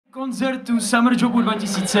Koncertu Summerjobu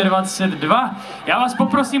 2022. Já vás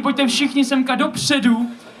poprosím, pojďte všichni semka dopředu,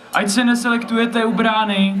 ať se neselektujete u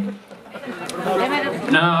brány.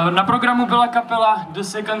 Na programu byla kapela The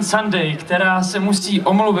Second Sunday, která se musí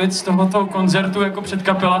omluvit z tohoto koncertu jako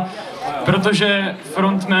předkapela, protože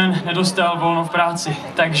frontman nedostal volno v práci.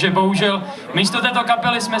 Takže bohužel místo této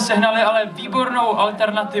kapely jsme sehnali ale výbornou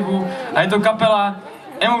alternativu a je to kapela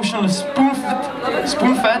Emotional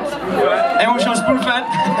Spoonfed.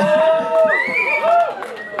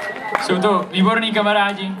 Jsou to výborní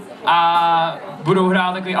kamarádi a budou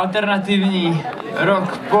hrát takový alternativní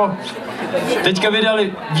rock, pop. Teďka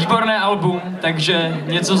vydali výborné album, takže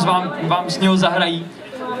něco vám z něho zahrají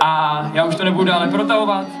a já už to nebudu dále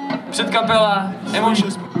protahovat. Předkapela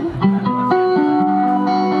Emotional Spoonfed.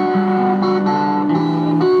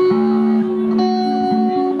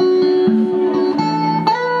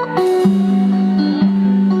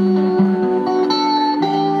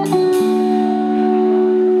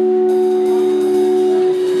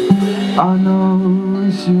 I know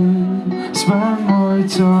you spend more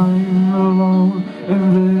time alone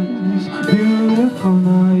in this beautiful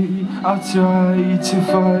night. I try to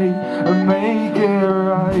fight and make it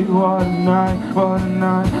right. What a night, what a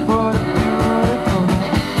night, what a beautiful night.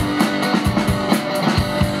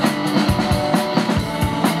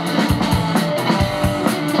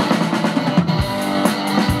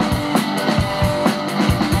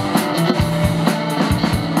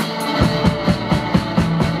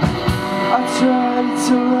 Try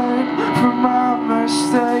to learn from my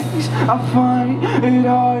mistakes. I find it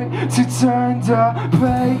hard to turn the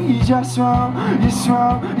page. I smile, you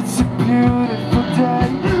smile, it's a beautiful day.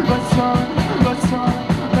 Let's run, let's run,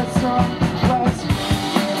 let's run, let's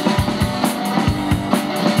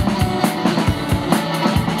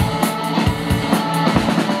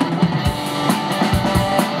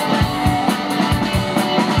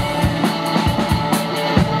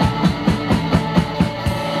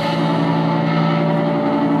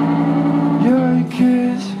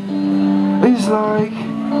It's like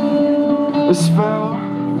a spell.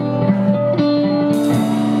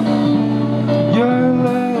 Your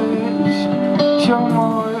lips show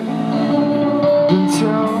more than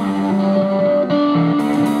tell.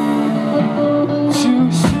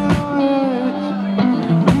 Two silhouettes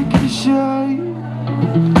ricochet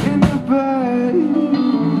in the bed.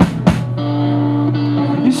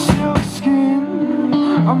 Your silk skin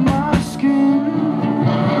on my skin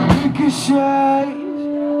ricochet.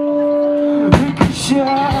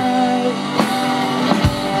 Ricochet,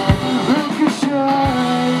 ricochet,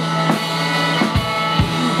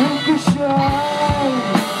 ricochet,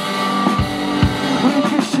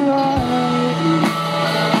 ricochet.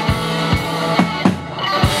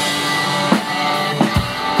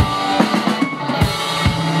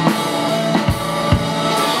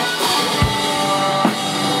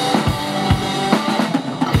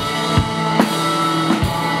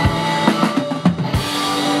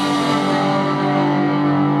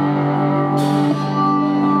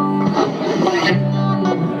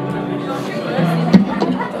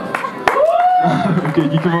 Okay,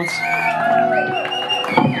 díky moc.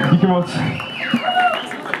 Díky moc.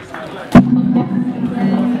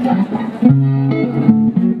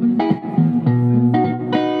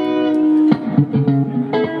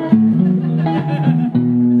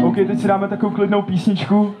 OK, teď si dáme takovou klidnou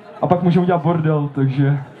písničku a pak můžeme udělat bordel,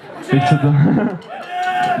 takže jak chcete.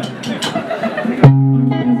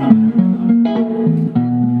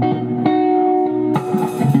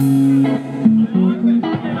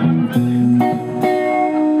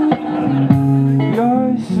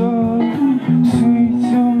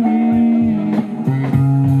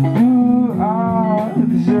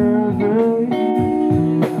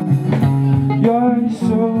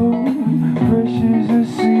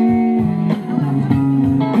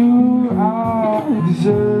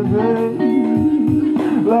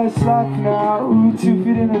 Last like now, 2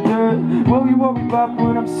 feet in the dirt. Worry about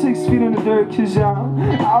when I'm 6 feet in the dirt. Cause I'm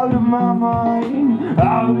out of my mind,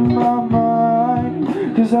 out of my mind.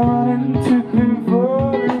 Cause I'm running, tripping,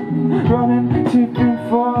 falling. Running, tripping,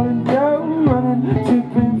 falling down. Running,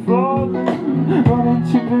 tripping, falling. Running,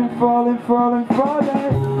 tripping, falling, falling,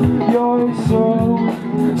 falling. You're so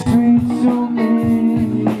sweet to me.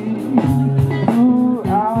 You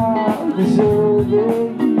are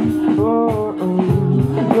deserving. Oh, oh.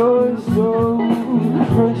 You're so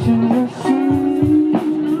precious to see.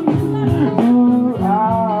 You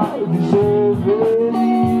are deserving.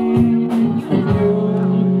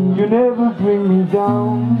 You never bring me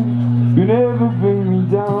down. You never bring me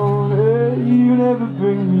down. Hey, you never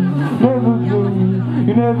bring me, never bring me.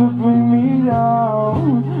 You never bring me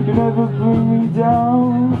down. You never bring me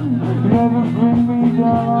down. never bring me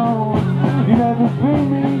down. You never bring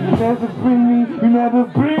me, never bring me, you never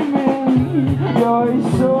bring me. You're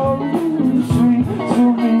so sweet to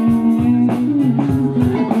me.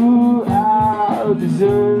 Ooh, I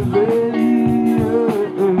deserve it.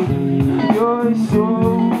 You're so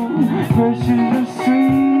precious and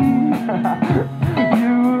sweet.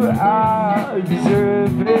 You, I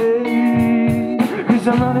deserve it. 'Cause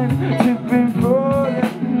I'm running, tipping, falling,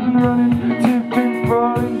 running, tipping,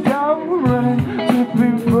 falling down, running,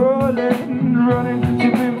 tipping, falling, running,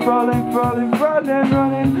 tipping, falling, falling, falling,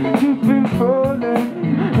 running, tipping, falling,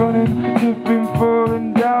 running, tipping,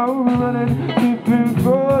 falling down, running, tipping,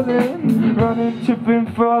 falling, running, tipping,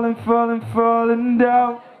 falling, falling, falling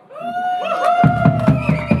down.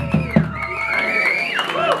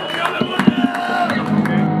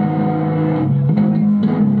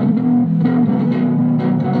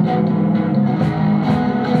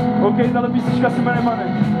 Okay, tato písnička se jmenuje Money.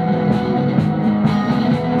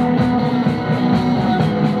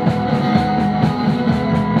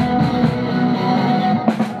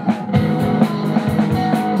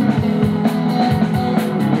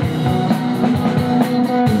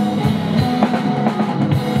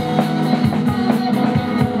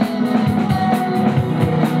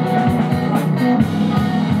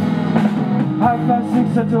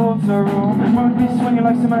 At the hotel room, we'd be swinging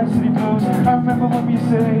like some city blues. I remember when we used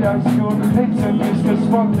to hate high school, hate to miss cause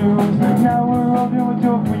fuck the rules. Now we're all doing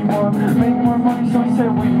what we want, make more money so we say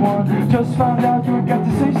we want. Just found out you got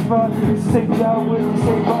the safe spot, it's safe down with the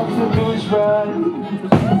safe box to do is right.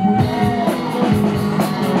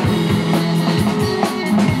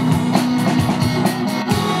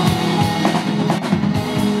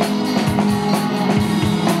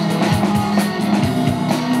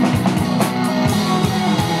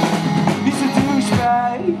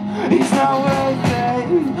 He's not worth it.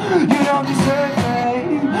 You don't deserve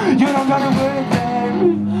it. You don't gotta work there.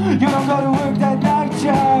 You don't gotta work that night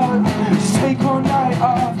job. Just take one night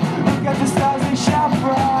off. Look at the stars, they shine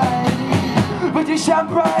bright. But they shine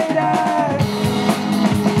brighter.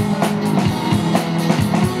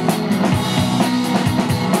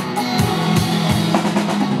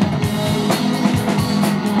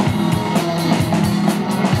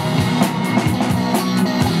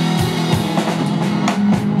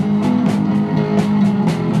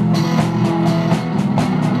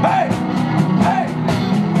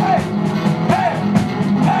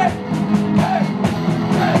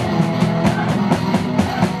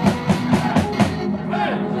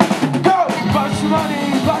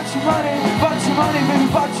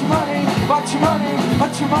 About your money,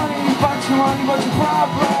 about your money, about your money, about your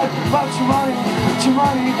problem, about your money, about your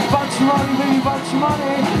money, about your money, baby, about your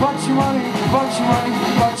money, about your money, about your money,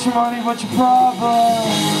 about your money, about your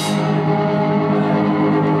problem.